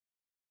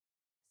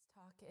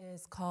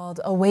Is called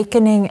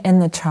Awakening in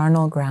the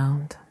Charnel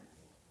Ground.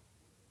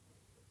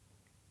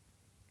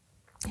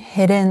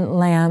 Hidden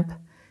Lamp,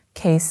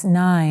 Case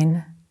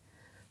 9,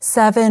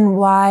 7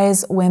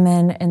 Wise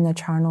Women in the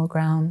Charnel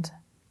Ground.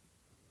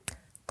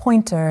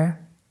 Pointer.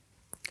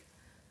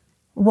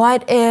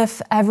 What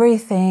if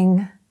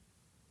everything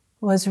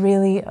was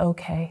really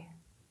okay?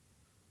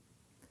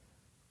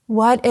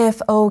 What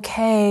if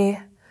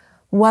okay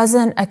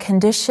wasn't a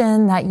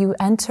condition that you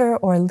enter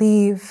or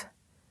leave,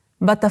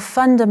 but the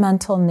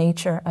fundamental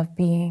nature of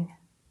being?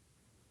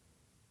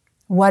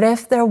 What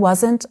if there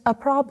wasn't a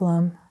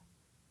problem?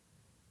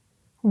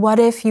 What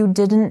if you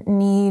didn't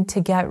need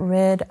to get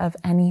rid of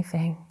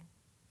anything?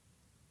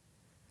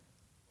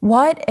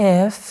 What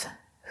if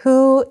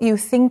who you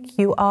think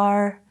you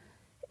are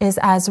is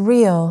as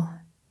real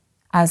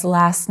as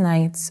last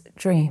night's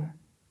dream?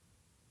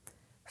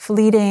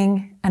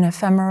 Fleeting and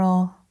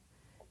ephemeral,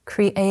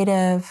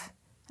 creative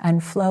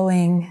and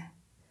flowing,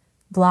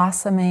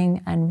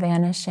 blossoming and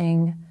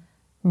vanishing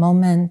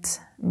moment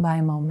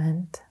by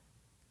moment.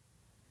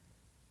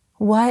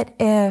 What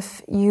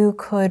if you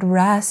could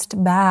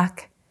rest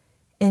back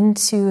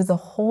into the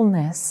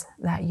wholeness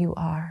that you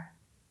are?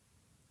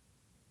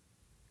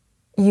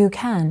 You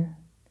can.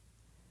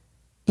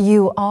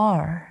 You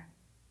are.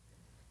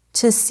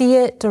 To see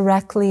it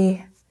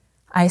directly,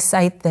 I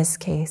cite this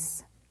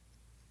case.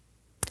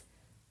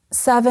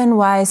 7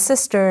 wise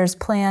sisters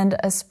planned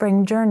a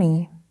spring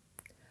journey.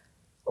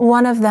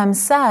 One of them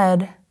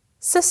said,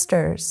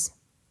 "Sisters,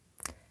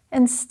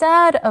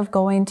 instead of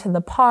going to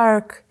the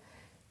park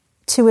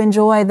to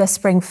enjoy the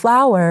spring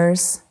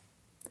flowers,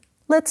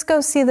 let's go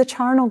see the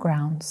charnel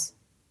grounds."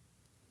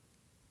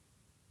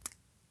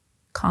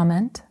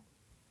 Comment.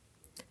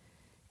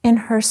 In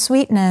her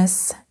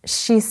sweetness,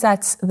 she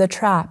sets the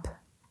trap.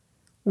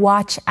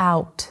 Watch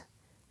out.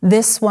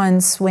 This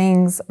one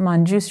swings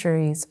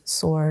Manjushri's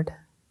sword.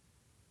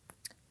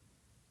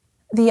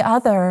 The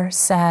other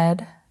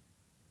said,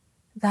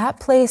 "That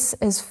place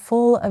is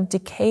full of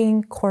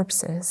decaying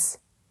corpses.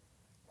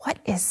 What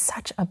is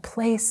such a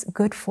place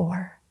good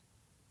for?"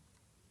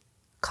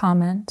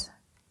 Comment.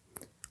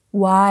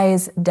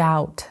 Wise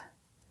doubt.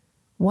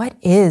 What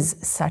is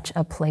such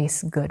a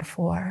place good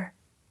for?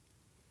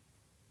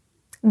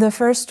 The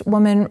first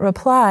woman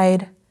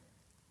replied,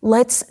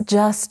 "Let's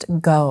just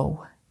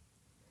go.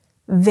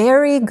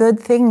 Very good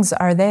things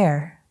are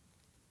there."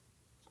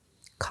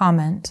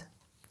 Comment.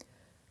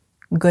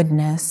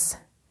 Goodness.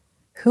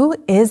 Who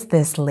is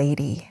this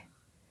lady,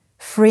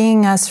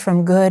 freeing us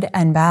from good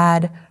and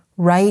bad,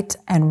 right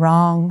and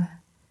wrong?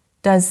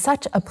 Does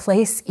such a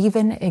place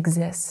even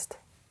exist?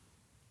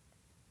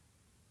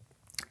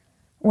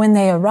 When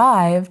they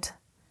arrived,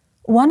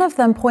 one of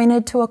them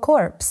pointed to a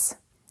corpse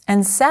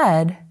and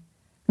said,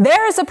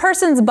 "There is a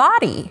person's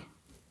body.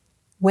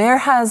 Where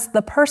has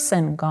the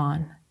person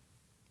gone?"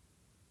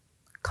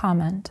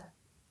 Comment.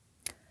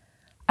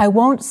 I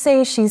won't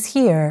say she's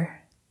here,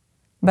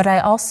 but I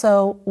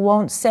also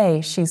won't say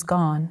she's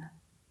gone.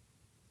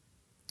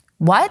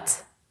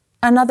 What?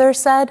 Another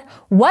said.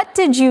 What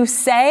did you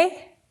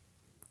say?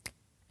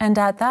 And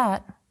at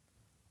that,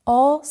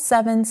 all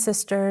 7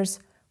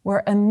 sisters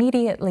were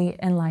immediately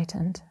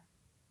enlightened.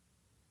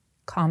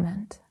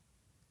 Comment.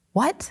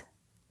 What?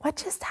 What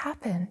just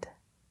happened?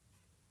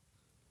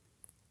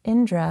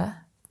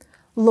 Indra,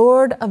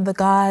 Lord of the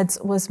gods,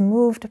 was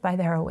moved by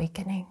their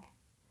awakening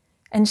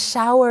and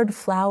showered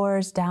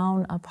flowers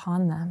down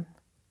upon them.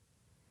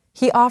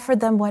 He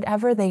offered them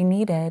whatever they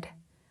needed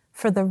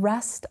for the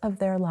rest of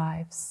their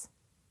lives.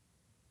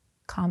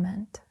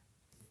 Comment.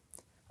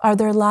 Are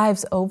their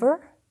lives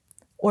over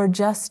or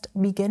just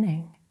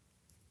beginning?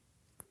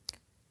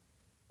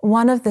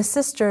 One of the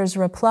sisters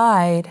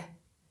replied,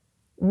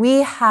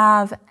 "We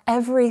have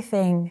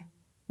everything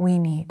we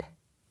need.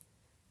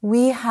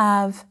 We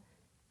have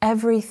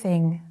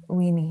everything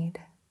we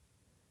need."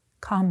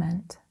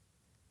 Comment.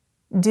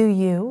 Do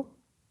you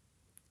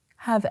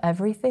have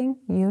everything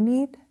you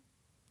need?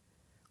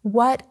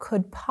 What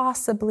could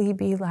possibly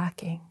be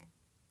lacking?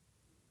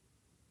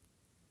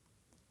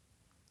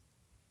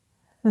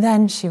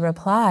 Then she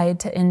replied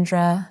to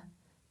Indra,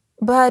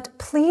 "But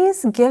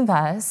please give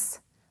us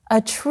a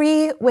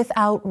tree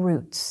without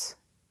roots,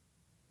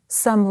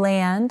 some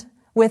land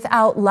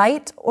without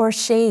light or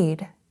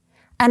shade,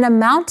 and a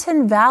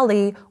mountain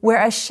valley where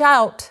a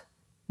shout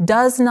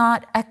does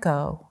not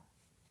echo."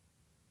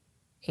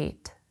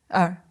 8.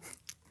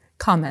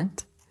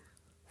 Comment.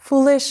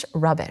 Foolish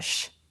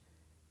rubbish.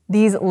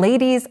 These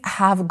ladies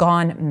have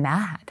gone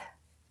mad.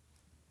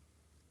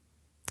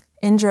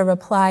 Indra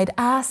replied,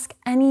 ask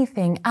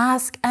anything,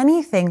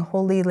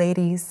 holy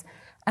ladies,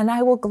 and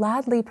I will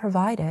gladly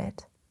provide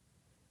it.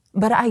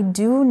 But I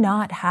do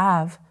not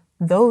have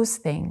those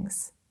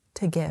things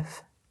to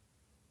give."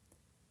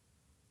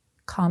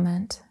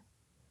 Comment.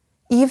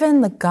 Even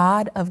the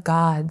God of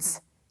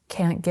gods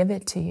can't give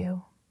it to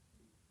you.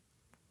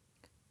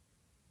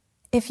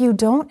 "If you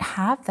don't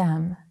have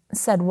them,"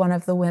 said one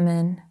of the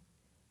women,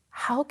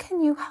 "how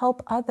can you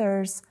help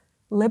others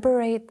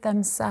liberate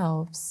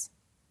themselves?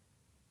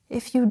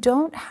 If you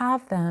don't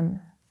have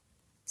them,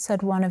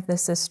 said one of the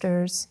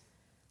sisters.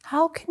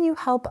 How can you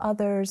help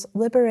others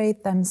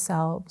liberate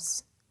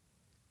themselves?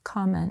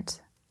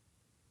 Comment.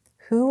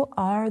 Who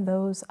are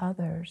those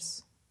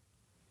others?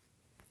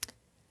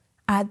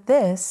 At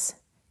this,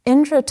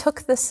 Indra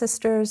took the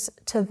sisters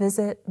to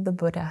visit the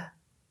Buddha.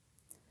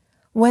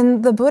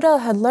 When the Buddha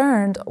had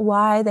learned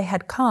why they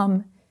had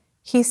come,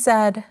 he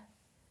said,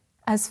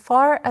 as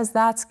far as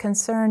that's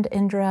concerned,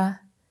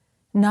 Indra,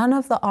 none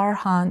of the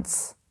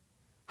arhants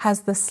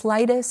has the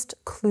slightest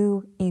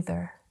clue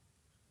either.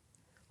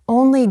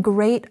 Only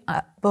great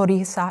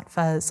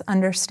bodhisattvas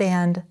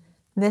understand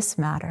this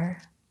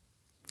matter.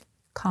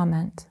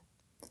 Comment.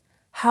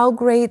 How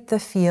great the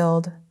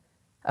field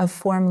of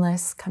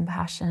formless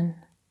compassion.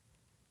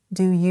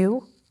 Do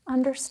you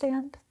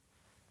understand?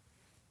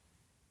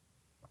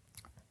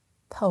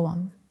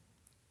 Poem.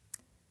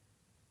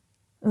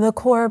 The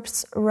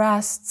corpse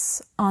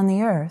rests on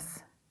the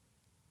earth,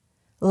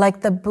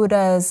 like the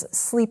Buddha's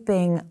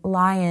sleeping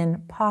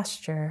lion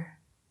posture.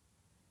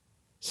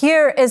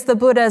 Here is the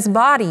Buddha's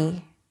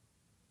body.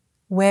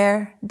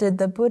 Where did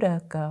the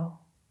Buddha go?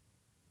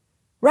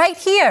 Right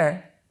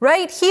here,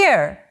 right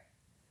here.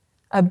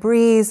 A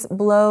breeze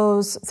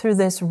blows through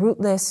this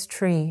rootless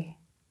tree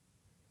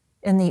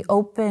in the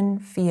open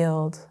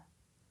field,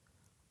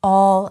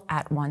 all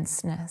at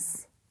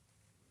onceness.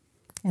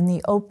 In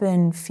the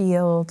open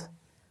field,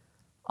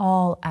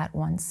 all at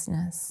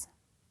onceness.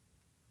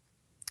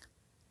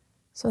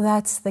 So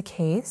that's the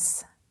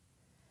case.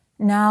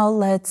 Now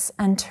let's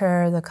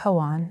enter the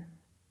koan.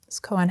 This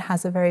koan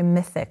has a very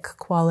mythic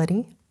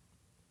quality.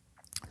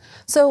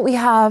 So we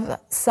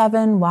have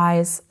 7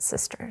 wise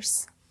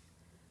sisters,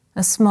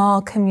 a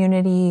small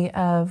community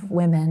of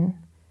women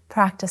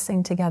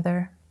practicing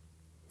together.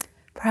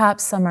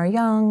 Perhaps some are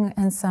young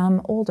and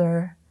some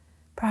older.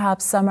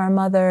 Perhaps some are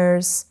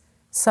mothers,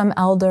 some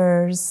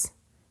elders,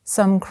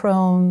 some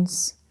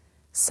crones,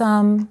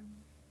 some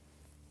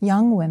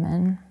young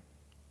women.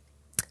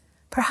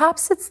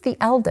 Perhaps it's the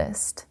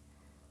eldest,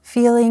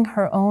 feeling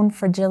her own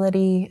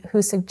fragility,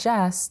 who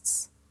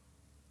suggests,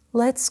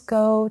 let's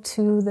go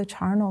to the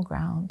charnel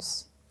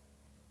grounds.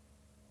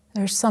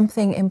 There's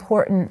something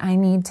important I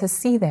need to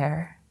see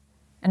there,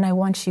 and I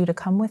want you to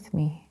come with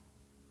me.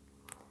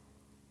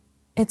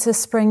 It's a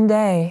spring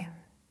day,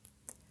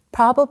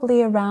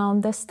 probably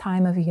around this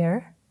time of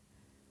year.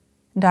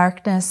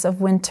 Darkness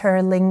of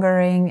winter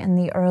lingering in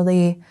the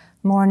early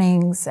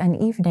mornings and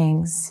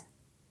evenings.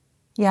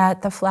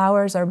 Yet the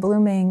flowers are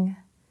blooming.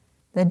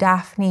 The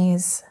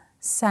daphne's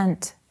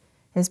scent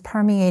is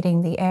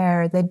permeating the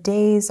air. The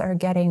days are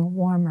getting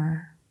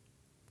warmer.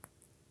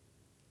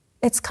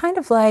 It's kind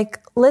of like,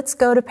 let's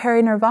go to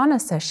Parinirvana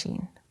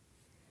Sesshin.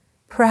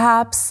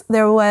 Perhaps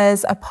there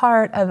was a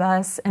part of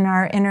us in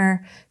our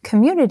inner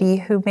community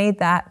who made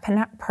that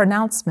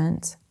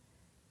pronouncement,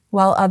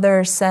 while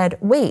others said,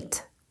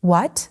 wait,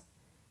 what?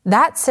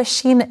 That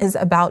Sesshin is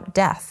about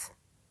death.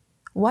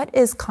 What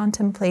is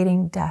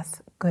contemplating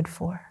death good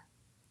for?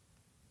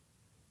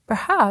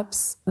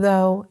 Perhaps,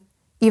 though,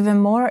 even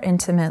more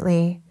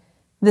intimately,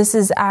 this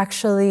is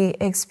actually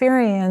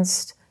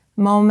experienced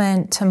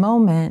moment to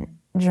moment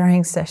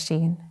during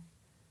Sesshin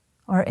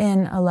or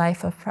in a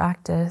life of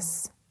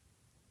practice.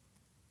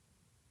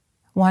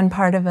 One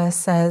part of us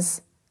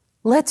says,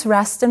 let's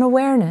rest in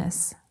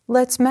awareness,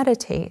 let's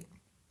meditate.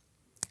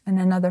 And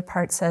another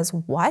part says,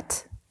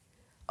 what?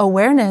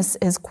 Awareness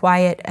is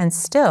quiet and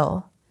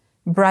still,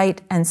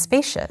 bright and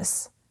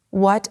spacious.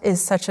 What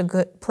is such a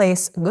good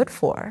place good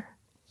for?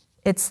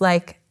 It's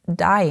like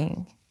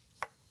dying.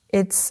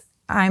 It's,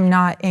 I'm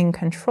not in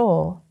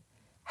control.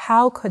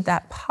 How could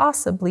that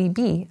possibly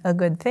be a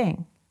good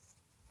thing?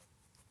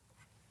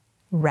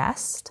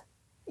 Rest?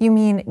 You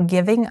mean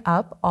giving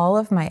up all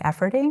of my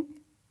efforting?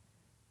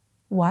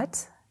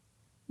 What?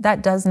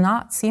 That does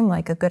not seem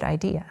like a good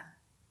idea.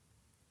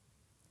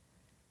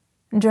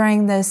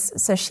 During this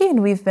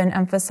sesshin, we've been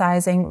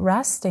emphasizing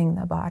resting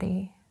the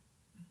body,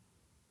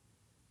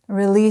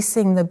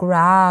 releasing the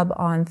grab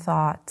on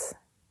thought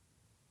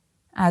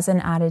as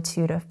an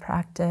attitude of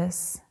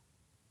practice,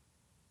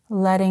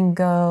 letting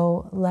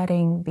go,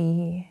 letting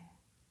be.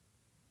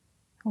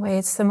 Way,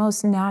 it's the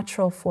most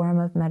natural form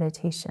of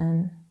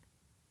meditation,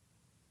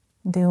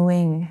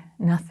 doing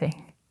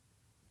nothing.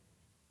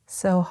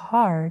 So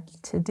hard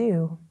to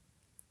do,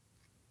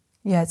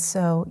 yet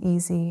so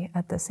easy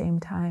at the same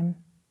time.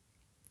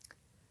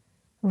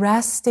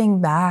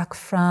 Resting back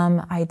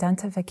from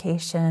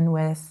identification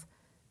with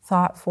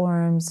thought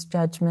forms,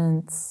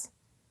 judgments,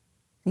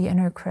 the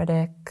inner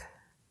critic.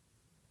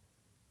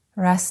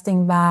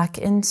 Resting back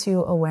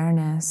into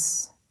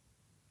awareness,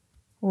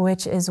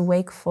 which is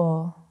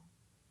wakeful,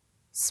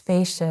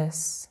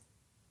 spacious,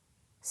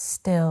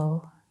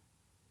 still.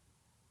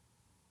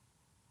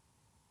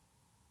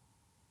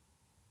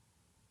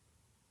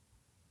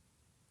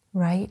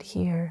 Right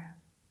here.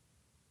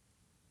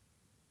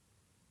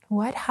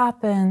 What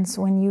happens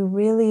when you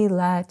really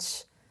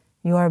let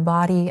your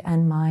body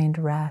and mind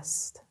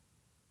rest?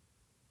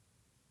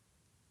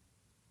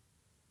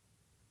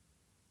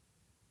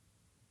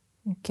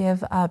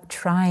 Give up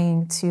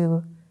trying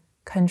to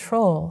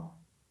control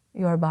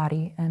your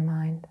body and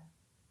mind.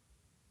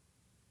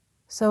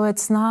 So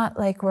it's not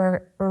like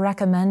we're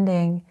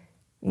recommending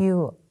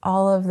you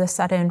all of the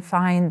sudden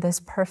find this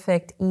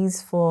perfect,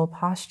 easeful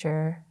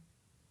posture,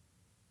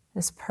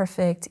 this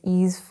perfect,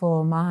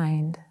 easeful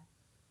mind.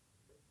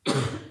 It's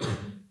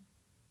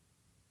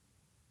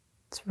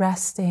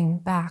resting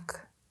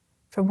back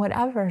from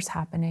whatever's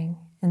happening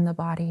in the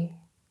body,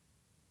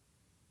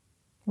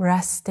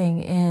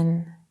 resting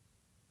in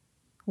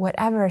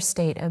whatever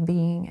state of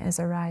being is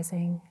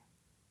arising.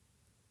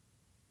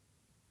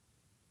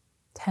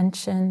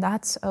 Tension,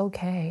 that's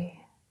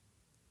okay.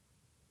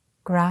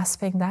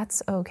 Grasping,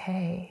 that's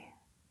okay.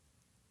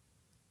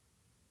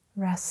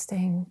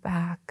 Resting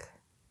back.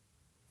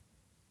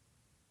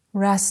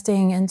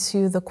 Resting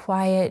into the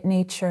quiet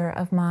nature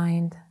of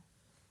mind.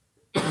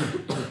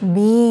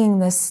 Being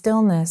the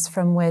stillness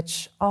from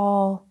which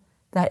all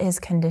that is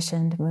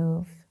conditioned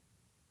move.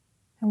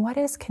 And what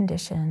is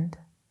conditioned?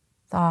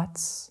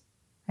 Thoughts,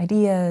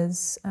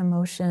 ideas,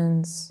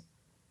 emotions,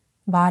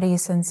 body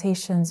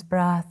sensations,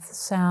 breath,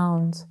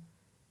 sound,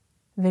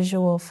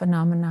 visual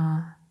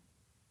phenomena.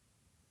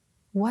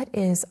 What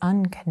is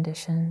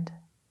unconditioned?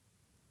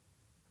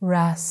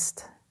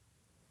 Rest.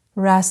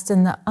 Rest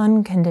in the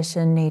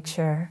unconditioned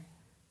nature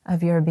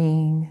of your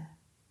being.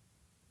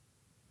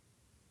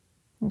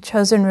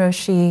 Chosen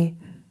Roshi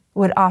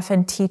would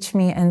often teach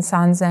me in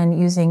Sanzen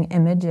using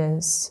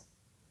images.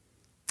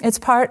 It's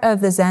part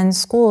of the Zen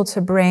school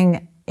to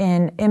bring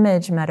in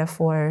image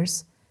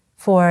metaphors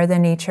for the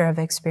nature of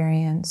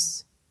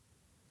experience.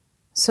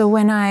 So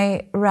when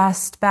I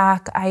rest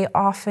back, I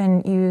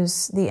often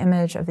use the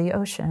image of the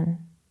ocean,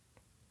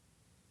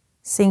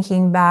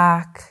 sinking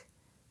back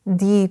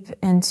deep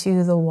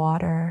into the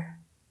water,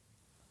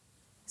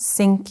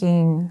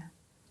 sinking,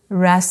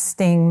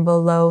 resting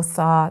below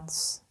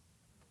thoughts,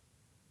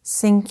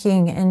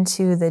 sinking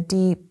into the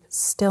deep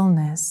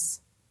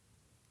stillness,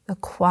 the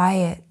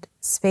quiet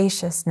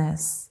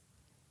spaciousness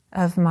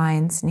of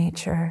mind's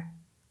nature.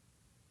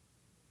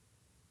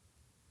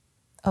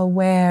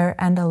 Aware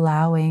and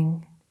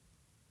allowing.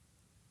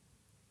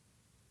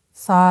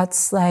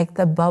 Thoughts like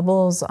the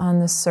bubbles on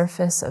the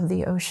surface of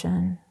the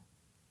ocean.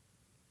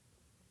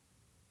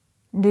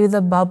 Do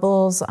the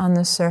bubbles on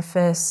the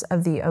surface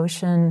of the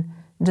ocean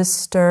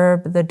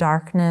disturb the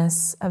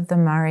darkness of the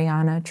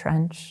Mariana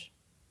Trench?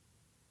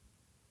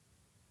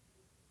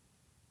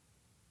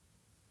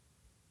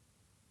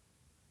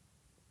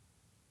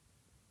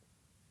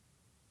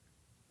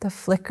 The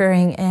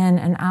flickering in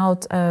and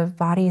out of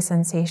body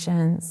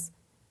sensations.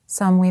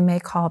 Some we may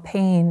call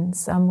pain,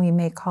 some we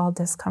may call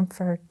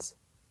discomfort.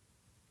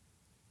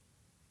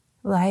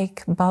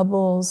 Like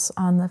bubbles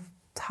on the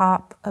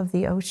top of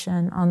the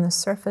ocean, on the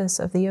surface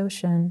of the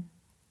ocean.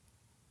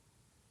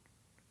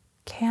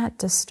 Can't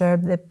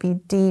disturb the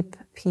deep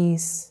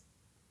peace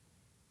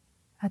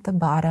at the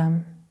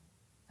bottom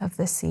of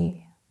the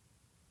sea.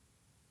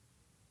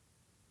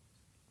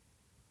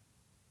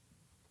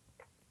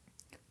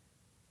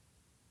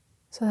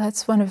 So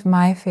that's one of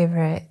my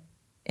favorite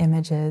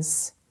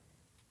images.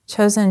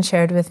 Chosen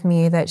shared with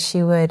me that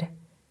she would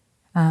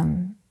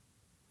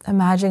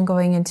imagine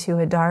going into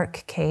a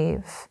dark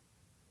cave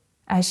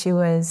as she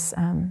was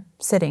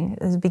sitting,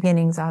 as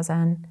beginning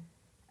Zazen,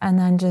 and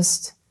then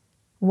just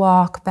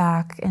walk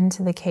back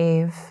into the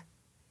cave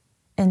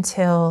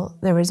until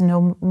there was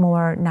no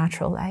more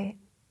natural light.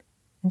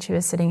 And she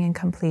was sitting in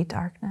complete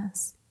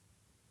darkness.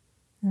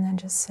 And then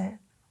just sit.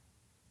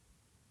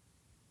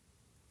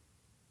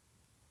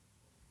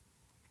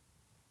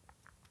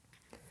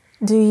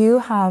 Do you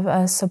have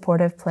a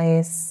supportive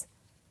place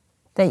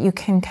that you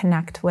can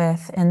connect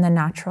with in the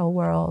natural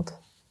world,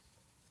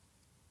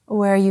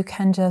 where you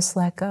can just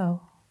let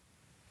go?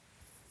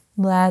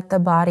 Let the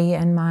body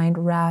and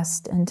mind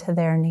rest into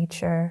their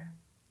nature.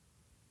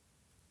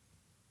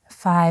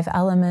 5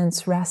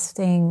 elements,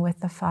 resting with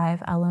the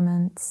 5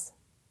 elements.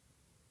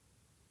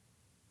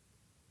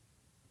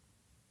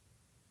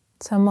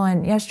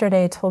 Someone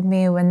yesterday told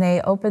me when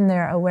they open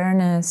their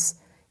awareness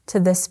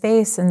to the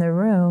space in the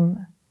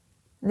room,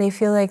 they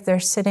feel like they're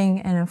sitting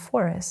in a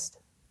forest.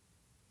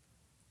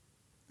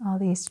 All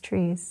these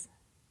trees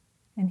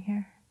in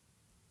here.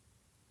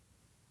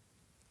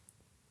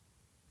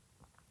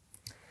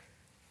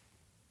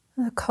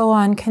 The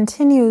koan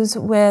continues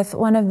with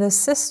one of the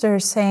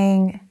sisters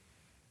saying,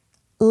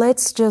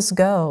 "Let's just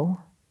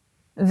go.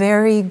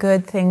 Very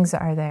good things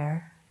are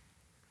there."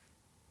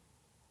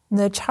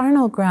 The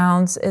charnel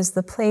grounds is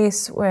the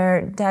place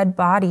where dead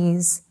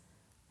bodies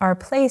are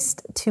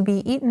placed to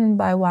be eaten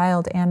by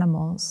wild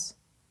animals.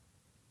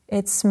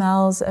 It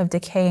smells of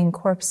decaying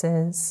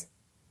corpses.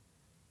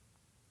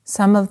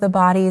 Some of the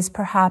bodies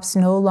perhaps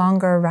no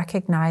longer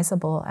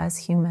recognizable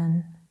as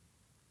human.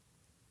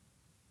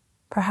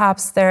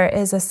 Perhaps there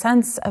is a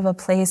sense of a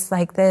place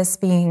like this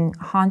being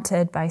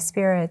haunted by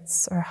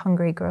spirits or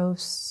hungry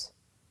ghosts,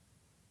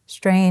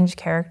 strange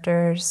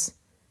characters,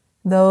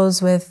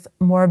 those with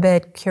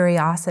morbid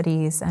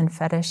curiosities and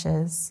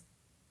fetishes.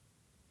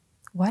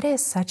 What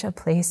is such a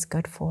place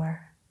good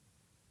for?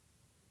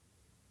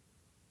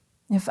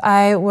 If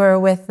I were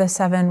with the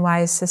 7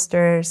 wise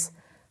sisters,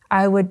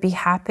 I would be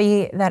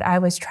happy that I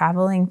was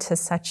traveling to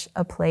such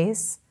a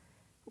place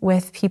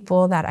with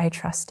people that I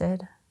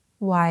trusted,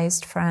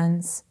 wise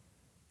friends,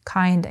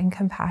 kind and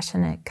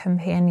compassionate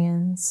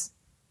companions.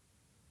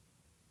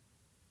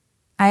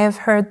 I have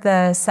heard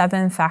the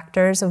 7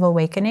 factors of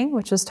awakening,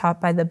 which was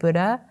taught by the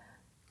Buddha,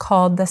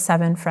 called the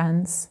 7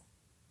 friends.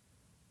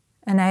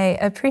 And I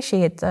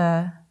appreciate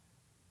the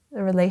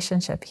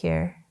relationship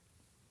here.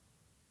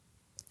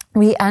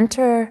 We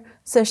enter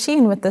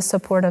Sesshin with the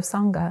support of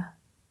Sangha,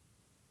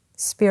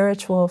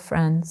 spiritual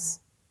friends,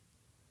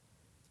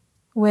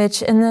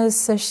 which in the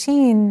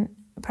Sesshin,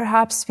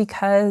 perhaps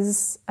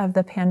because of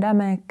the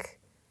pandemic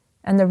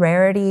and the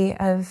rarity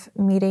of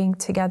meeting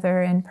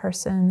together in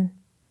person,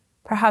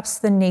 perhaps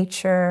the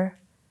nature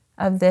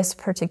of this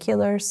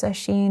particular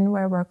Sesshin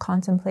where we're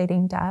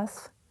contemplating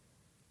death,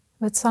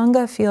 but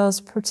Sangha feels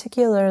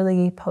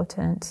particularly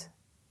potent.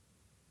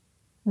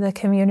 The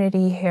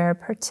community here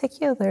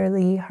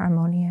particularly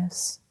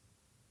harmonious.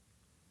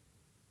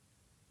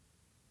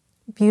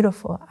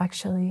 Beautiful,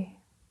 actually,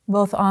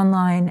 both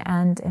online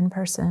and in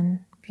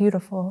person.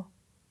 Beautiful.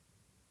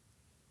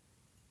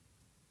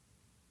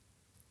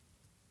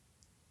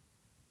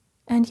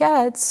 And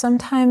yet,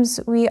 sometimes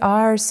we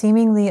are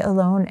seemingly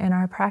alone in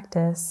our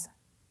practice.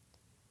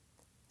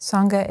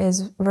 Sangha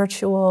is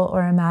virtual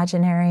or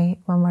imaginary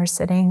when we're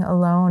sitting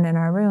alone in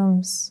our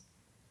rooms.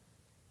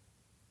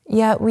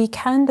 Yet we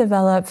can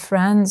develop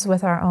friends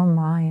with our own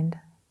mind,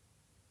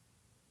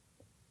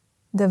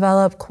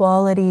 develop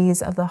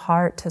qualities of the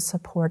heart to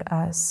support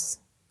us.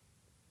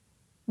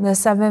 The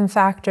 7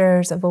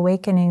 factors of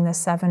awakening, the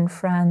 7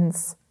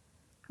 friends,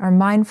 are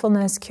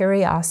mindfulness,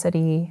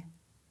 curiosity,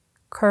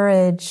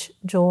 courage,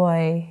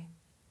 joy,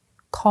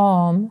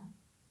 calm,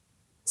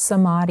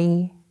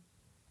 samadhi,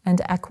 and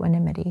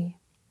equanimity.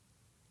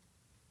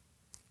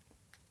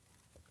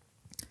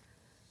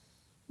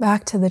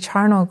 Back to the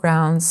charnel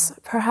grounds.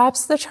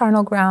 Perhaps the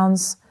charnel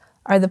grounds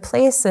are the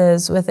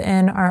places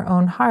within our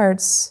own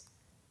hearts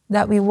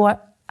that we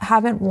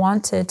haven't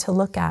wanted to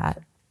look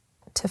at,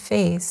 to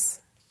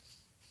face.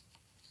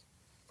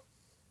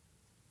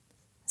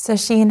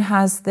 Sesshin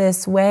has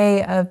this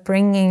way of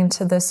bringing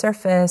to the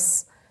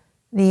surface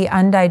the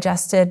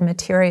undigested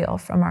material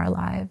from our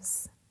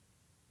lives.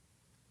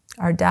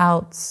 Our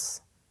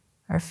doubts,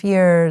 our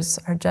fears,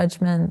 our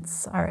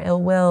judgments, our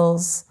ill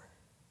wills,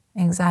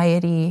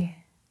 anxiety.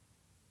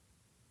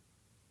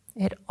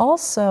 It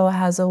also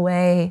has a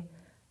way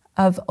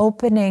of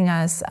opening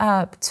us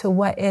up to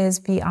what is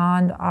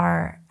beyond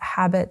our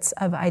habits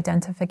of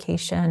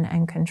identification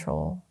and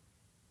control.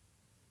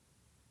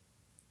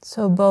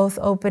 So both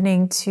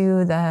opening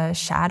to the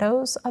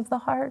shadows of the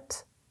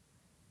heart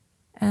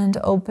and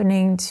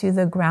opening to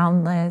the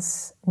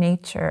groundless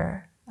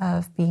nature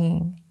of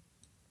being.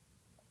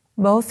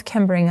 Both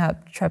can bring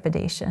up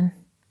trepidation.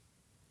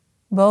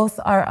 Both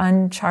are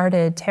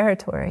uncharted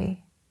territory.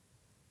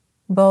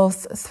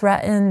 Both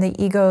threaten the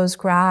ego's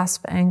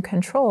grasp and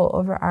control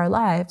over our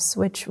lives,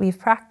 which we've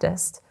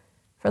practiced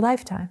for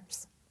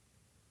lifetimes.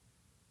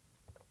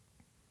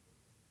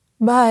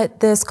 But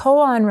this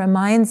koan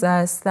reminds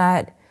us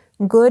that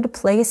good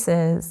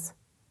places,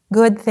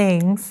 good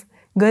things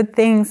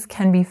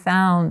can be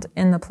found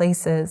in the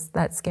places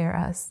that scare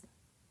us.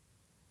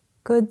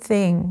 Good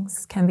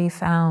things can be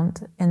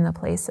found in the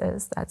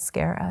places that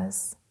scare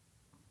us.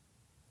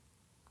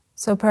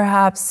 So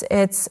perhaps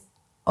it's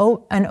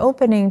an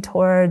opening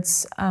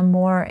towards a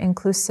more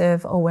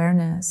inclusive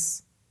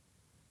awareness,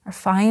 or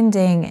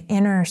finding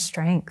inner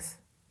strength,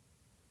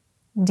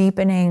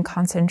 deepening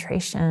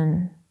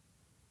concentration,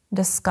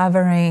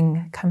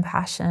 discovering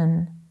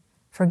compassion,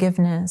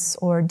 forgiveness,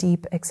 or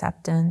deep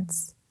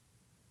acceptance.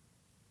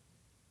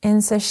 In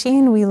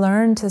Sesshin, we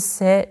learn to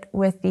sit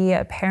with the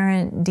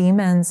apparent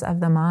demons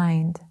of the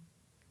mind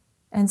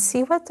and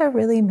see what they're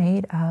really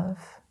made of.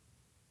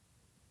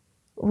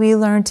 We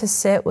learn to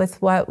sit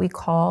with what we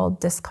call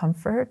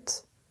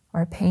discomfort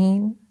or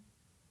pain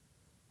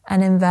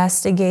and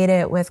investigate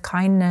it with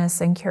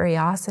kindness and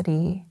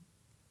curiosity,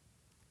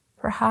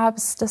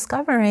 perhaps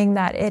discovering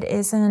that it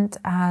isn't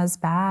as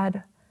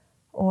bad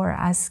or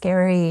as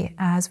scary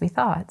as we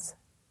thought.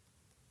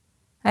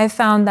 I've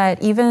found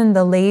that even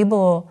the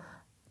label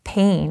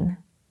pain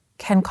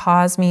can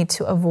cause me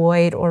to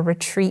avoid or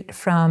retreat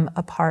from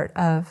a part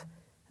of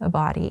the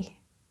body,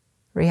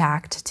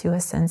 react to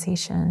a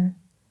sensation.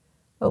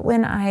 But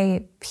when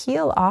I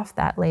peel off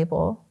that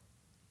label,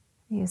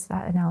 I use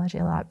that analogy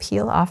a lot,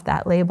 peel off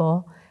that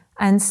label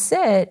and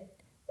sit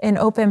in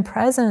open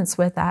presence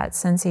with that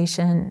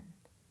sensation,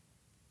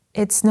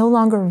 it's no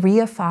longer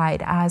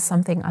reified as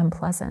something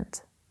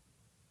unpleasant.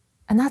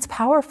 And that's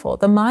powerful.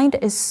 The mind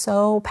is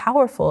so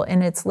powerful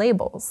in its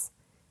labels.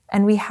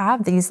 And we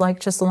have these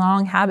just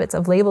long habits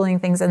of labeling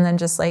things and then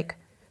just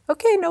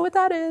okay, know what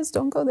that is,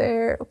 don't go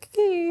there,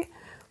 okay.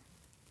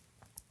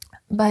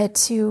 But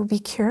to be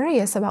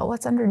curious about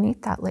what's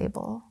underneath that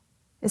label.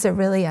 Is it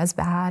really as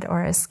bad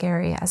or as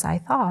scary as I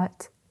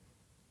thought?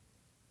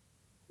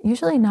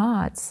 Usually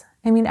not.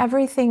 I mean,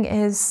 everything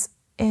is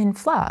in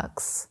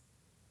flux.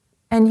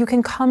 And you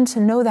can come to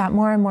know that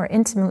more and more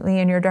intimately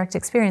in your direct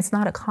experience,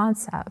 not a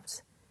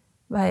concept,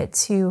 but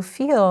to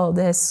feel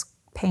this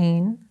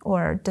pain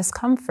or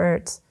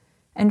discomfort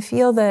and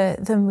feel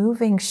the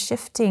moving,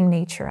 shifting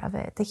nature of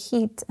it, the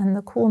heat and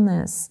the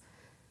coolness,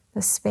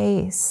 the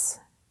space.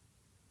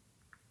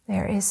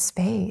 There is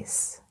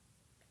space.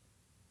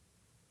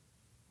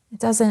 It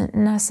doesn't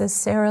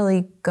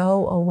necessarily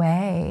go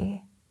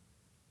away,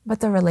 but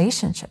the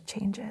relationship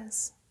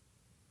changes.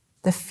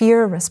 The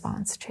fear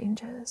response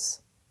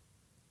changes.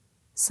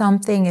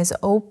 Something is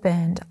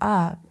opened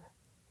up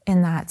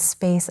in that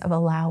space of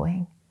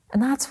allowing.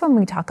 And that's when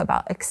we talk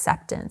about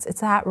acceptance.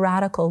 It's that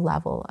radical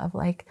level of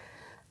like,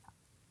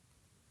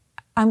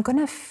 I'm going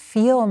to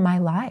feel my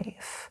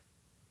life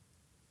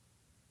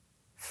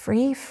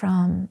free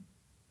from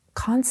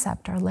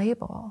concept or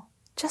label,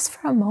 just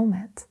for a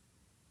moment,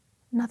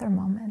 another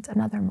moment,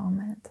 another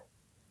moment.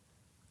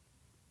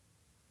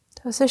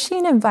 So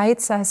Sesshin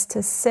invites us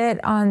to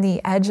sit on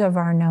the edge of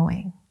our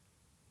knowing,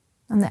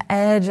 on the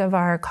edge of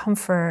our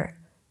comfort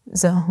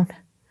zone,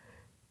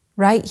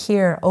 right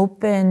here,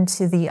 open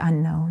to the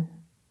unknown.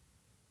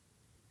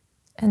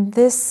 And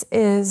this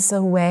is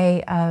a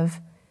way of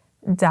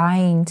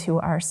dying to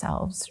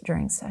ourselves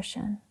during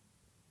session.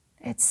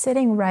 It's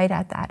sitting right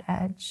at that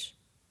edge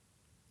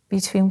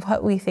between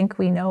what we think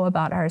we know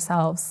about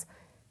ourselves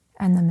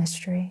and the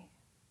mystery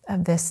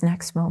of this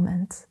next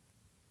moment.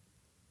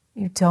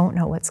 You don't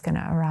know what's going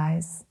to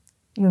arise.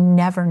 You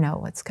never know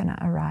what's going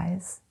to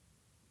arise.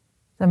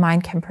 The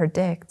mind can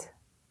predict.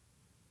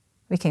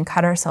 We can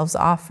cut ourselves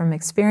off from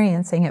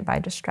experiencing it by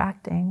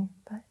distracting,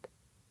 but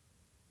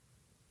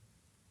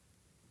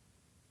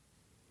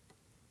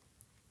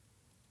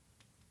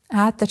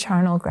at the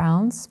charnel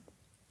grounds,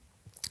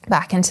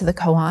 back into the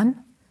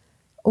koan,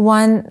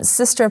 one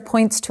sister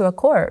points to a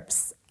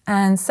corpse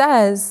and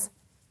says,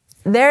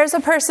 "There's a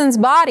person's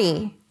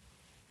body.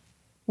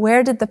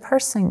 Where did the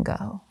person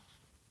go?"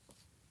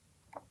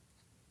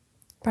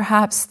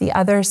 Perhaps the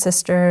other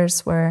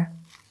sisters were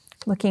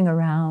looking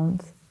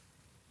around,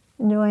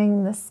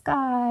 enjoying the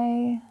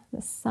sky,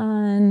 the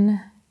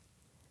sun,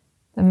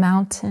 the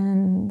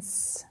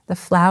mountains, the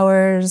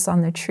flowers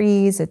on the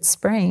trees. It's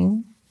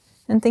spring,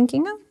 and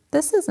thinking, oh,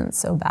 this isn't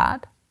so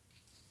bad.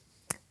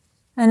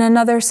 And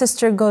another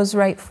sister goes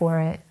right for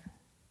it.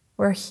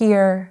 We're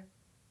here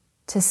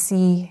to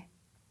see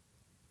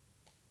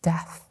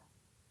death.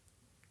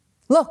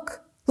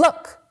 Look,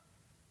 look.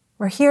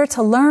 We're here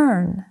to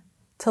learn,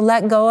 to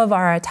let go of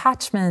our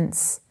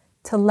attachments,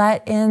 to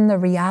let in the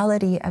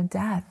reality of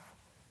death.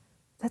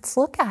 Let's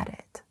look at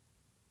it.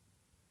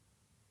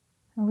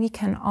 And we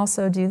can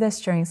also do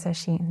this during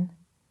Sesshin.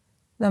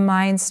 The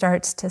mind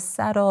starts to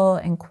settle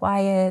and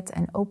quiet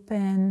and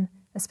open,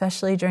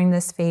 especially during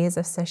this phase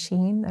of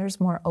Sesshin.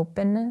 There's more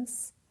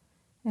openness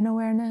in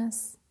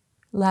awareness,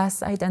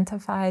 less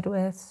identified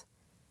with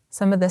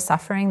some of the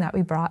suffering that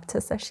we brought to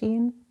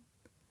Sesshin.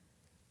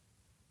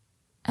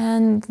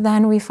 And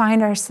then we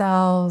find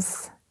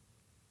ourselves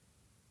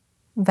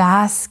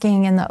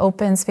basking in the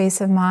open space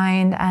of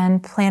mind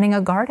and planning a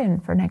garden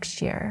for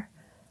next year,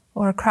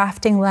 or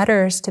crafting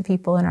letters to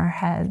people in our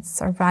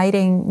heads, or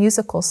writing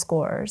musical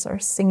scores, or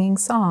singing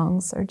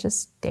songs, or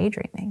just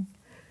daydreaming.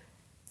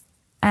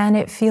 And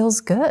it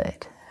feels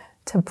good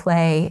to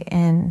play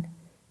in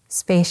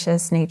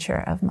spacious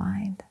nature of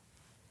mind.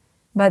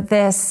 But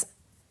this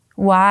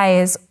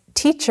wise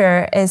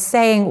teacher is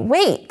saying,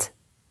 wait,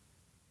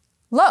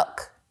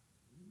 look,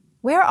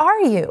 where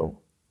are you?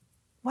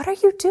 What are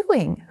you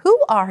doing? Who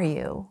are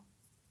you?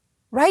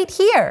 Right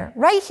here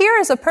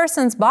is a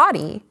person's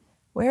body.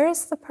 Where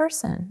is the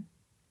person?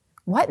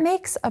 What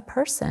makes a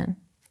person?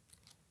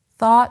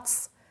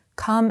 Thoughts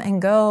come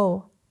and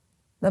go.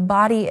 The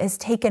body is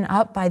taken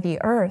up by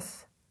the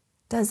earth.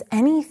 Does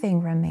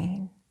anything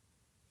remain?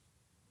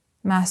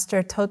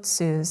 Master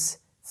Totsu's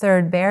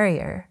third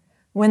barrier.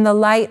 When the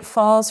light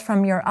falls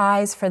from your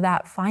eyes for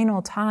that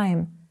final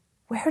time,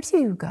 where do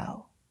you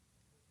go?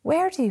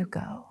 Where do you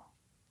go?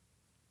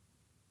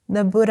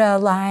 The Buddha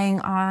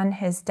lying on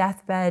his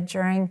deathbed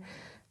during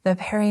the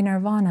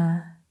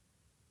parinirvana,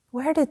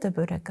 where did the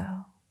Buddha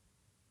go?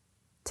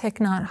 Thich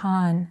Nhat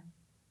Hanh,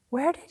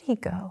 where did he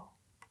go?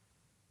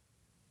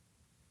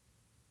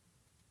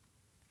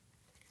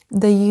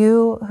 The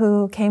you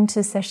who came to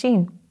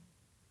Sesshin,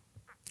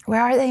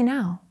 where are they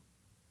now?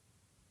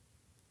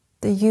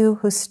 The you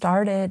who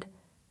started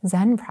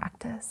Zen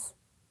practice,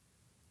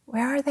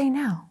 where are they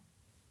now?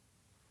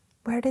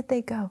 Where did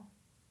they go?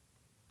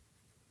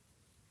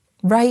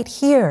 Right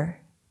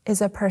here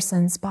is a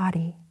person's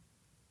body.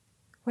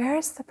 Where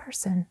is the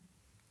person?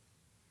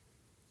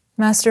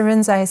 Master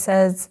Rinzai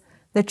says,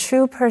 the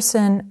true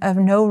person of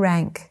no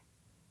rank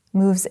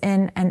moves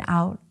in and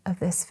out of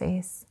this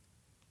phase.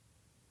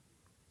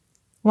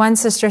 One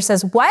sister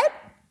says, what?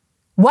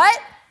 What?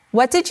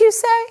 What did you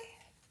say?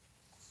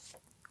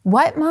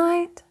 What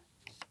mind?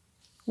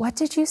 What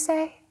did you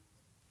say?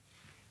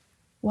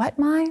 What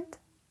mind?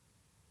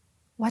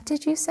 What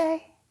did you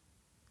say?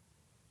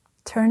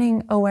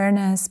 Turning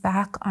awareness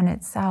back on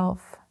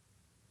itself,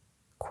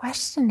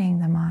 questioning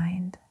the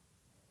mind,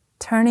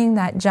 turning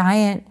that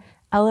giant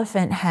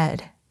elephant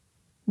head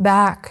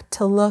back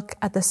to look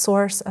at the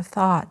source of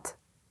thought.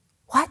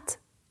 What?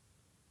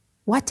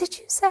 What did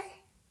you say?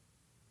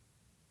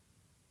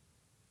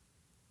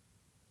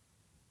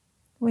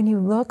 When you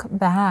look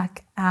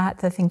back at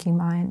the thinking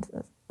mind,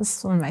 this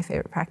is one of my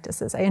favorite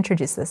practices. I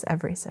introduce this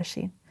every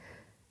session.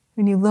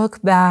 When you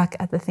look back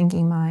at the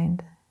thinking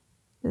mind,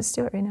 just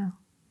do it right now.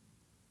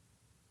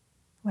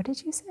 What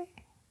did you say?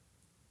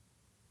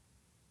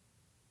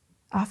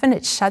 Often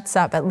it shuts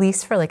up, at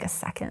least for like a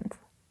second.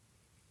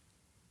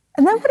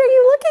 And then what are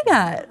you looking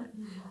at?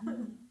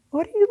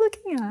 What are you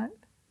looking at?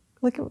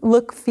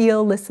 Look,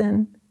 feel,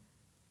 listen.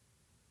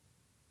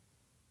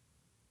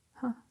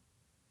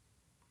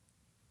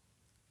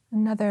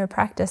 Another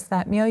practice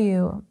that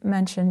Myoyu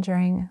mentioned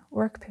during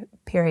work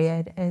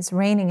period is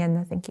reining in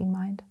the thinking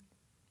mind.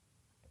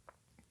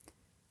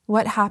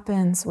 What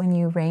happens when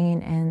you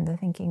rein in the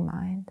thinking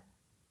mind?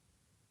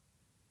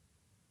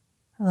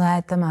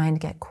 Let the mind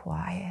get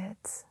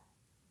quiet.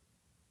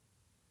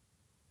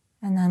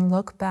 And then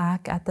look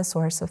back at the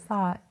source of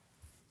thought.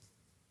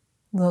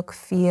 Look,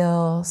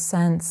 feel,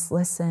 sense,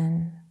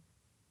 listen.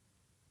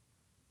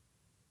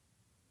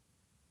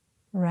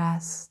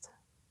 Rest.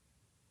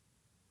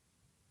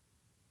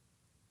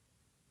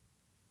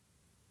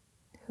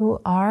 Who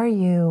are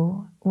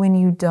you when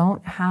you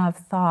don't have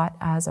thought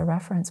as a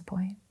reference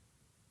point?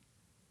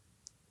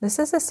 This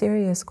is a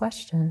serious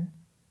question.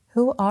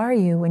 Who are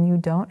you when you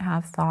don't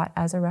have thought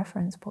as a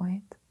reference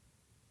point?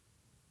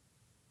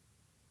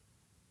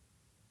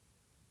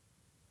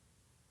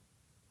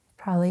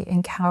 Probably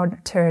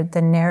encountered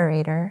the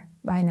narrator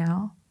by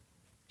now,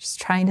 just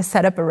trying to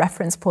set up a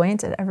reference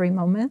point at every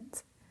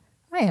moment.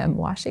 I am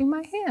washing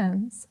my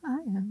hands. I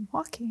am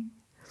walking.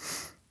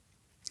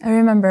 I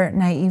remember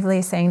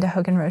naively saying to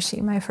Hogen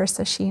Roshi, my first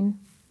sesshin,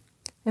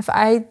 if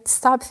I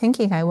stop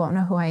thinking, I won't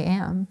know who I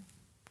am.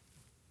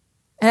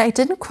 And I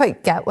didn't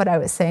quite get what I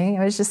was saying.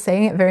 I was just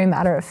saying it very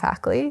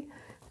matter-of-factly.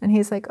 And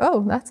he's like,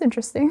 oh, that's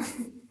interesting.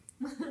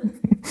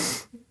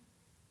 It's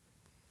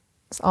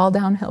all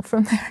downhill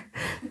from there.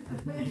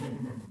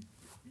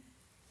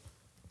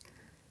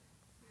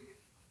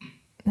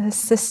 The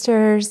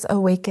sisters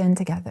awaken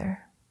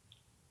together.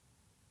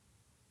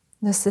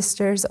 The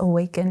sisters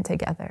awaken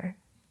together.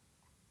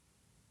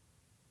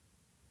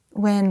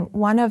 When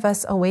one of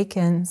us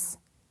awakens,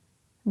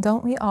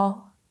 don't we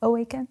all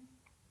awaken?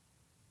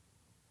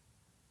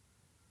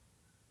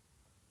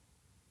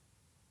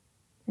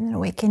 An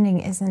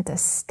awakening isn't a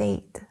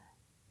state.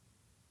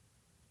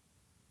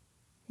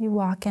 You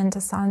walk into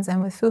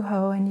Sanzen with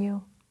Fuho and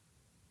you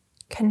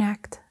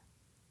connect.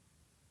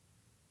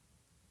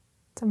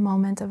 It's a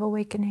moment of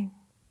awakening.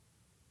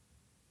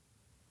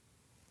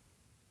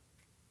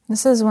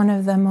 This is one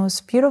of the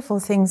most beautiful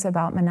things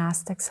about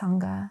monastic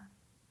Sangha,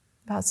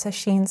 about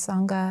Sesshin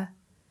Sangha.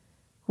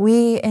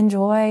 We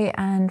enjoy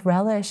and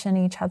relish in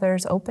each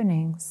other's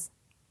openings.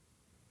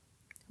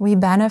 We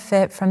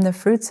benefit from the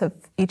fruits of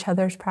each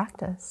other's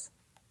practice.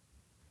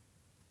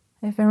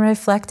 I've been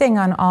reflecting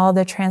on all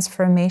the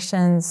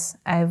transformations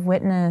I've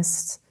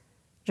witnessed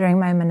during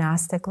my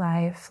monastic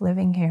life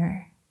living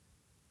here.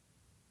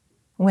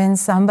 When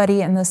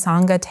somebody in the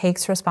Sangha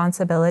takes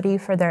responsibility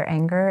for their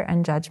anger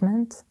and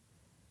judgment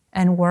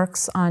and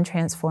works on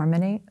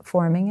transforming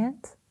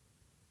it,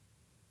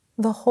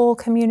 the whole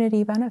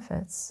community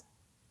benefits.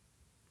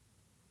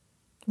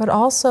 But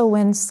also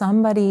when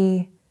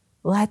somebody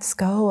lets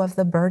go of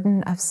the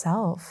burden of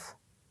self,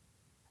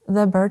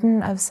 the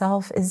burden of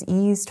self is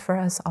eased for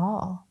us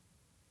all.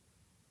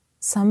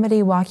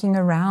 Somebody walking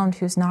around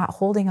who's not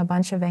holding a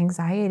bunch of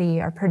anxiety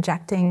or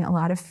projecting a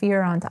lot of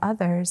fear onto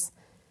others,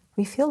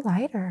 we feel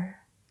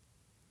lighter,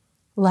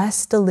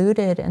 less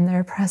deluded in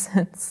their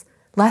presence,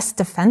 less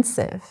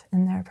defensive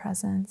in their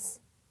presence.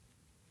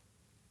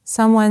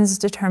 Someone's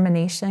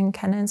determination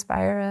can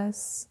inspire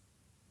us.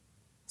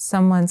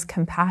 Someone's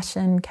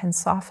compassion can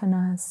soften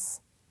us.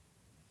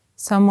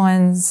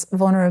 Someone's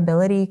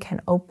vulnerability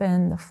can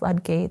open the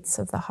floodgates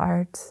of the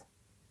heart.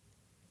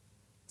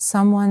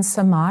 Someone's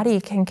samadhi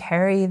can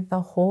carry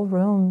the whole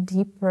room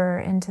deeper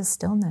into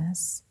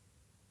stillness.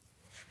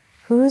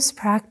 Whose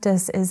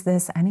practice is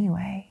this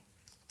anyway?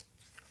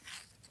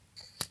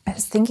 I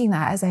was thinking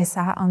that as I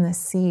sat on this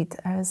seat.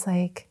 I was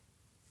like,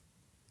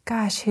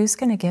 gosh, who's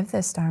going to give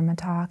this Dharma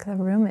talk? The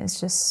room is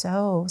just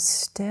so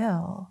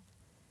still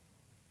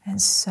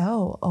and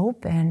so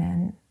open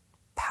and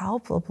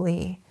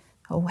palpably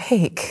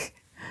awake.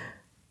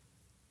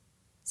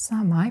 It's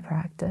not my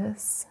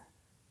practice.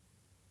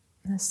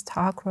 This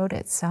talk wrote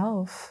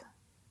itself.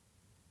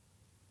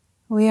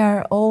 We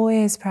are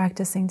always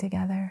practicing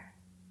together.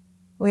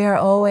 We are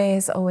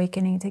always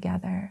awakening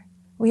together.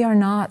 We are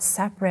not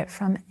separate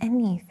from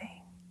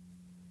anything.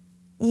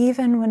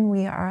 Even when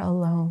we are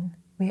alone,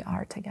 we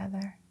are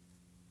together.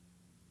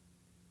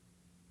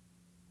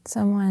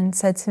 Someone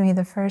said to me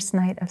the first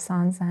night of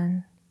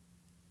Sanzen,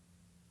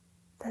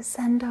 the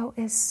Zendo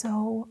is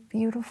so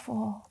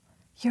beautiful.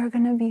 You're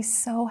going to be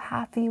so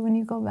happy when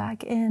you go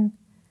back in.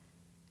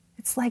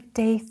 It's like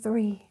day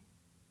 3.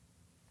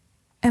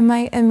 And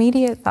my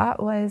immediate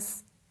thought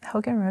was,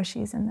 Hogen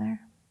Roshi's in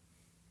there.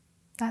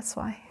 That's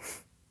why.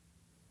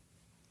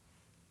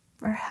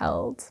 We're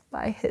held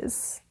by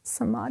his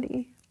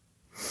samadhi.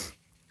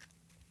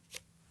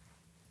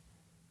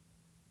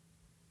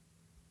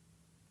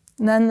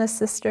 And then the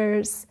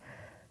sisters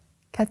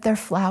get their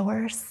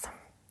flowers,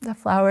 the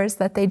flowers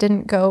that they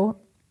didn't go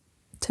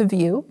to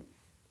view.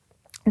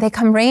 They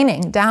come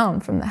raining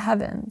down from the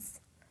heavens,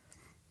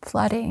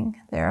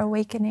 flooding their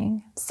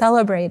awakening,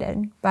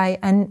 celebrated by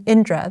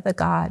Indra, the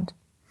god.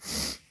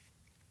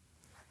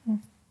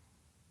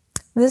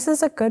 This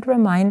is a good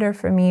reminder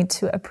for me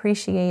to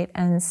appreciate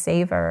and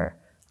savor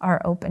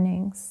our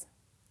openings.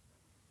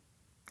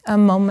 A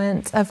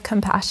moment of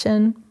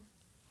compassion,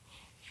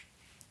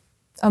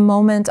 a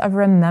moment of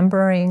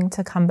remembering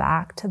to come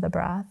back to the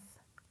breath,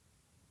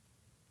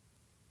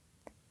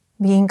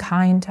 being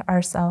kind to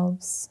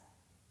ourselves,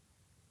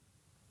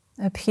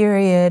 a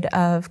period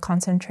of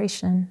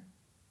concentration,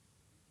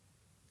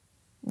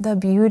 the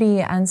beauty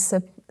and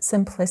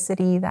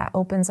simplicity that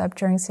opens up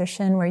during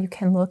Sesshin, where you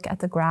can look at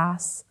the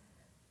grass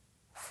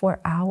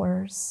for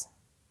hours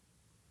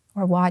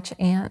or watch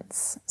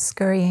ants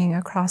scurrying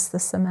across the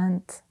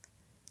cement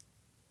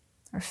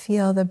or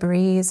feel the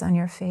breeze on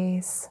your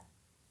face.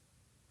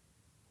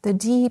 The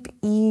deep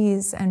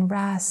ease and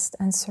rest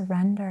and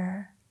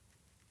surrender,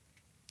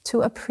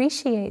 to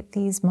appreciate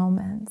these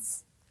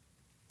moments,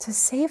 to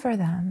savor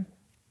them,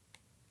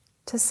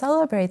 to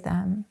celebrate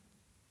them.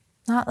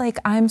 Not like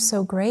I'm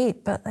so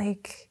great, but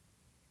like,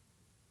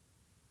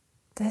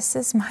 this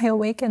is my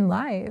awakened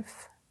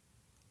life.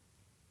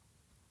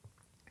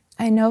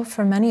 I know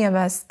for many of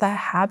us, the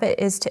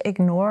habit is to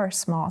ignore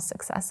small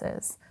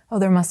successes. Oh,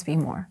 there must be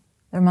more.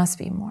 There must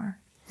be more.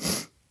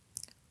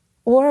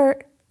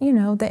 Or,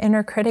 the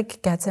inner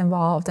critic gets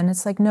involved and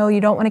it's like, no,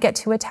 you don't want to get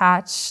too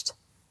attached.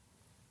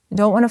 You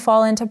don't want to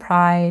fall into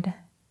pride.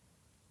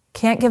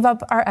 Can't give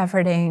up our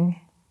efforting.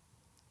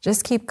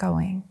 Just keep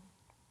going.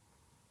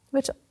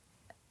 Which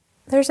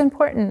there's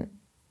important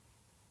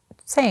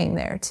saying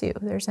there too.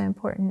 There's an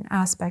important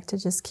aspect to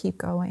just keep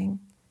going,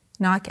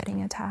 not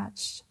getting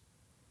attached.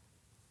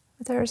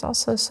 But there's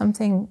also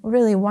something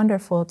really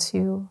wonderful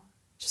to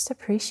just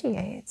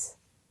appreciate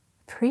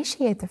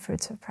the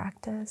fruits of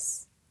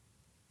practice.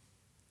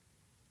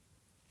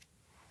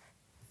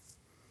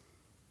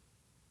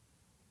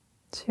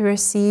 To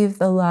receive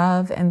the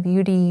love and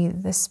beauty,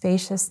 the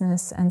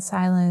spaciousness and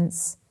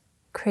silence,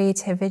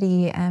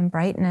 creativity and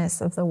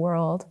brightness of the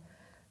world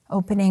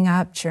opening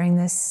up during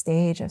this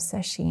stage of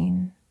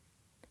Sesshin.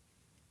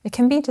 It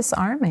can be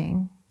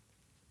disarming.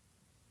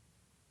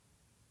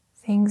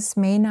 Things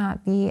may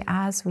not be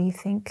as we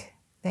think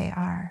they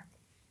are.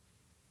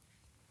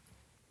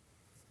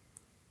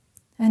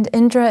 And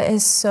Indra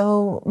is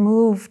so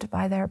moved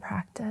by their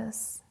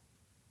practice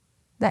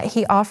that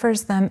he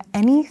offers them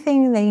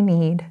anything they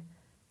need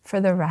for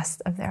the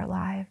rest of their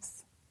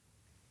lives.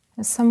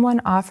 If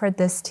someone offered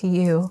this to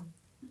you,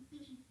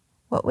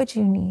 what would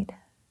you need?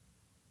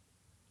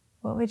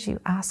 What would you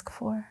ask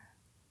for?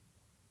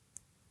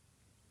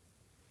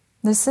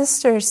 The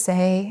sisters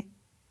say,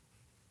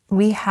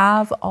 we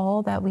have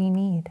all that we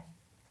need.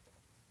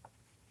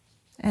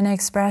 An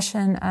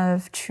expression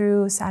of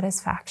true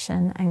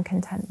satisfaction and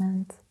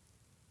contentment.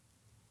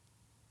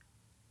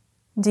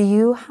 Do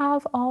you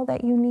have all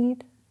that you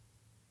need?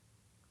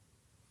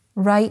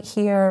 Right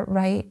here,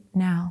 right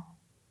now.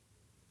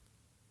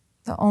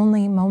 The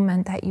only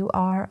moment that you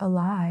are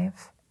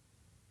alive.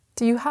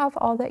 Do you have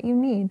all that you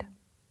need?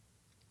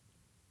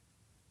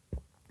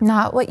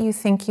 Not what you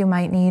think you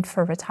might need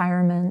for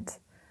retirement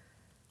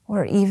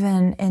or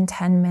even in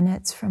 10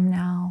 minutes from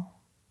now,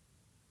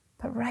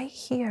 but right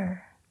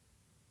here,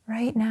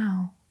 right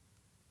now.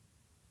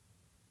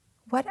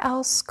 What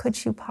else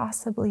could you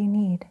possibly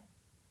need?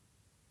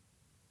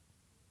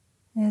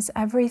 Is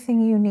everything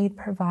you need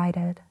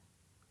provided?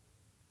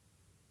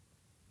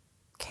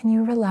 Can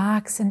you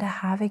relax into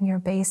having your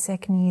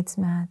basic needs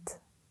met?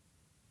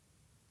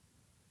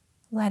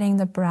 Letting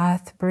the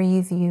breath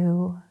breathe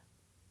you,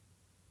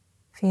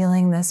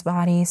 feeling this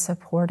body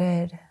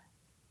supported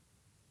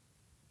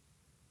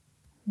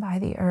by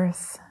the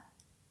earth.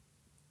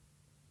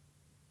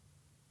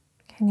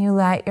 Can you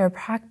let your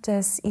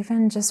practice,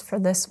 even just for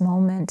this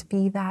moment,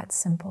 be that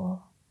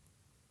simple?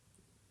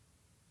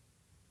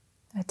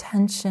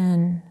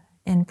 Attention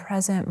in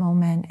present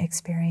moment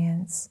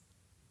experience.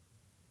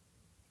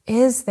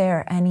 Is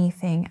there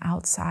anything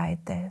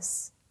outside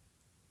this?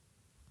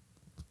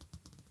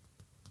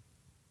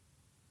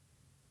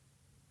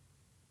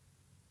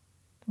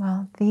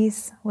 Well,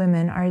 these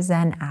women are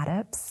Zen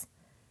adepts,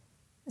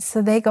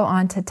 so they go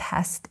on to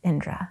test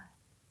Indra.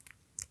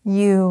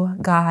 You,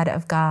 God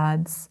of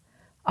gods,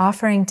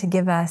 offering to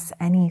give us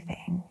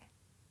anything.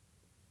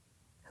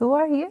 Who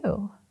are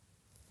you?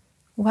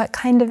 What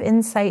kind of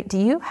insight do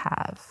you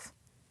have?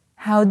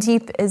 How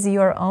deep is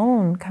your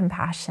own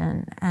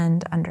compassion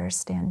and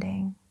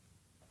understanding?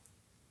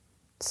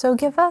 So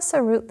give us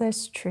a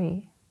rootless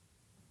tree,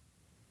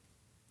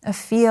 a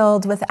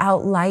field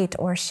without light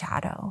or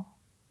shadow,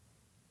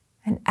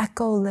 an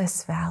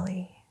echoless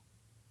valley,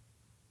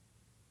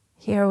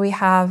 Here we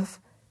have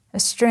a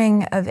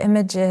string of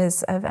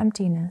images of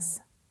emptiness.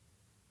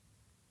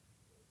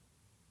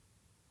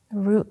 The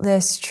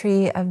rootless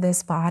tree of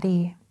this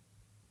body,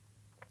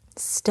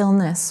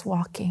 stillness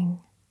walking,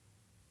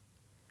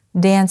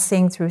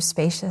 dancing through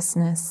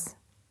spaciousness,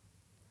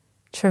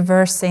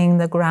 traversing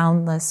the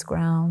groundless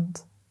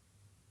ground.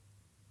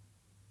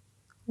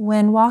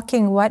 When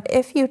walking, what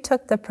if you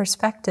took the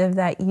perspective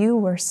that you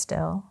were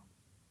still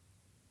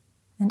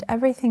and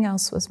everything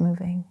else was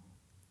moving?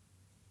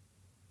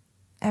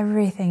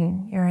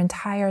 Everything, your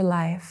entire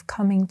life,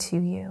 coming to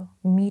you,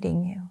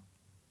 meeting you.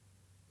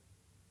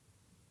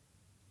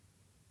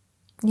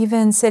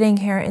 Even sitting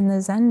here in the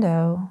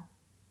Zendo,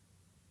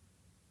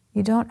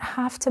 you don't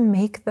have to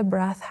make the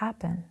breath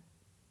happen.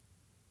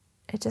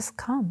 It just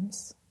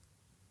comes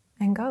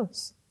and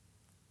goes.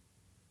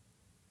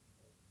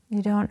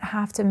 You don't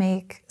have to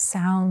make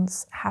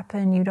sounds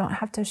happen. You don't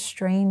have to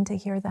strain to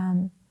hear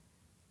them.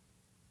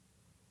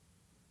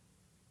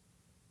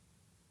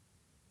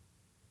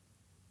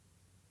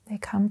 They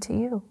come to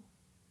you.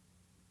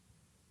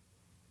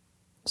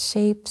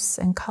 Shapes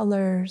and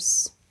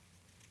colors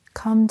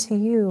come to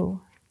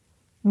you.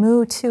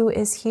 Mu too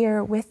is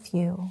here with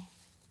you.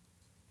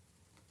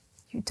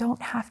 You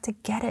don't have to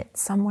get it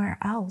somewhere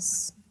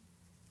else.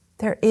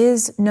 There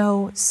is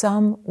no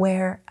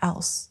somewhere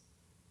else.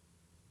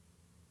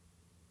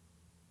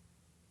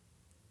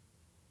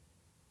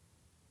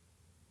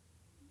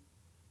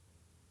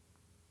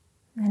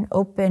 An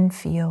open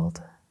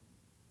field.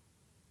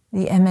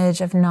 The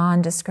image of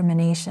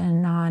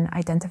non-discrimination,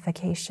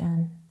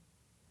 non-identification.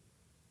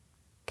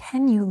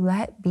 Can you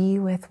let be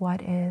with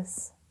what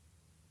is?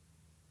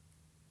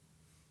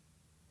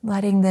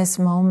 Letting this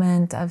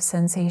moment of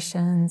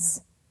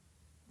sensations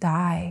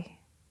die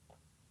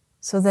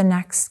so the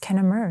next can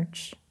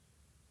emerge.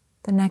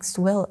 The next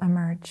will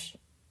emerge.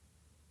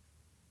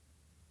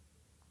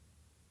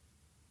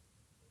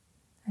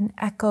 An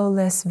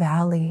echoless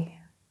valley.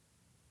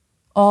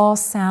 All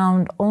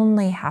sound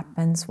only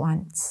happens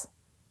once.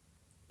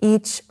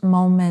 Each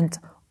moment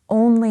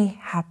only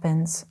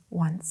happens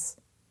once.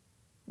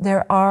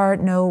 There are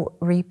no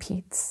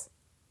repeats.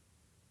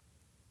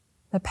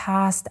 The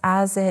past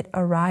as it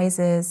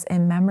arises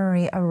in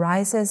memory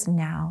arises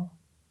now,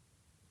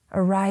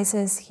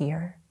 arises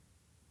here.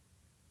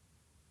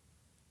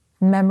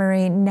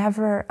 Memory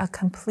never a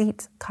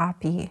complete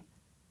copy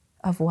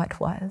of what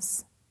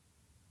was.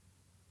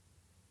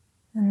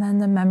 And then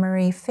the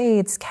memory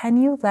fades.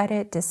 Can you let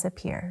it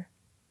disappear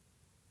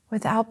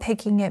without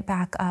picking it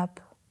back up?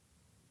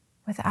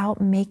 Without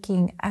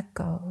making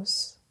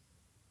echoes.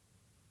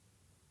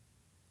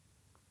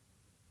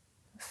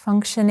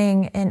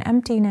 Functioning in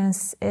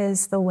emptiness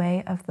is the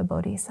way of the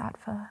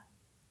Bodhisattva.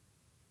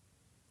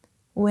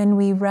 When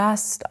we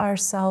rest our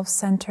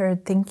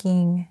self-centered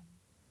thinking,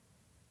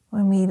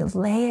 when we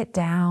lay it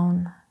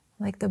down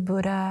like the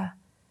Buddha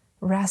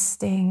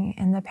resting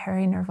in the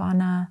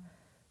parinirvana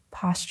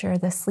posture,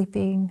 the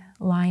sleeping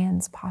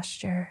lion's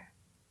posture,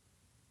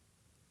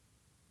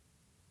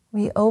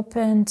 we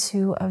open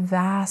to a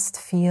vast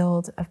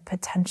field of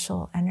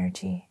potential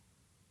energy.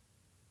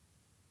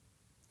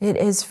 It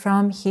is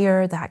from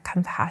here that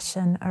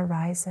compassion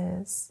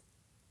arises.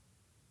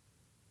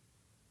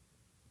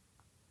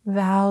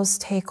 Vows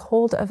take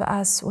hold of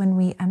us when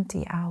we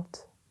empty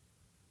out.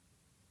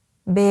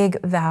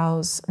 Big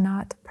vows,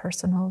 not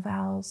personal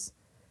vows.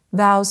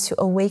 Vows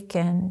to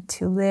awaken,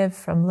 to live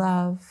from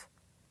love,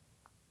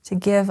 to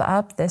give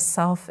up this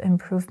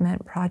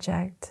self-improvement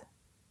project,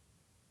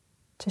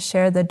 to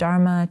share the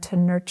Dharma, to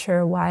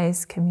nurture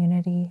wise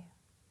community.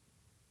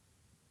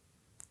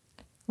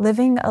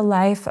 Living a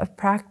life of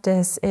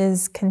practice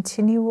is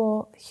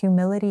continual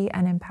humility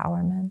and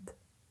empowerment.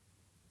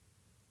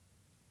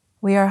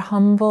 We are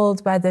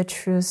humbled by the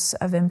truths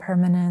of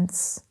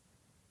impermanence,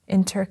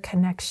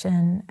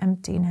 interconnection,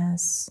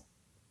 emptiness.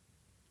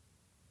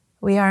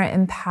 We are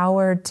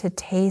empowered to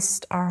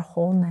taste our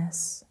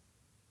wholeness,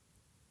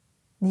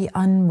 the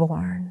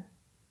unborn,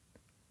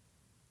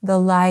 the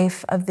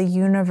life of the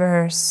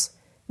universe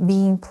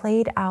being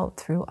played out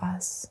through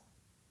us.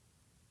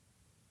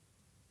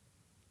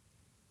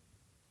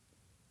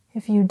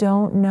 If you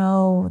don't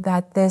know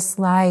that this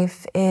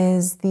life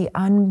is the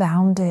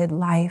unbounded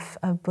life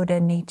of Buddha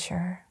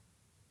nature,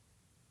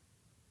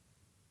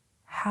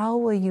 how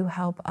will you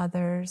help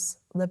others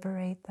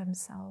liberate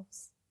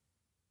themselves?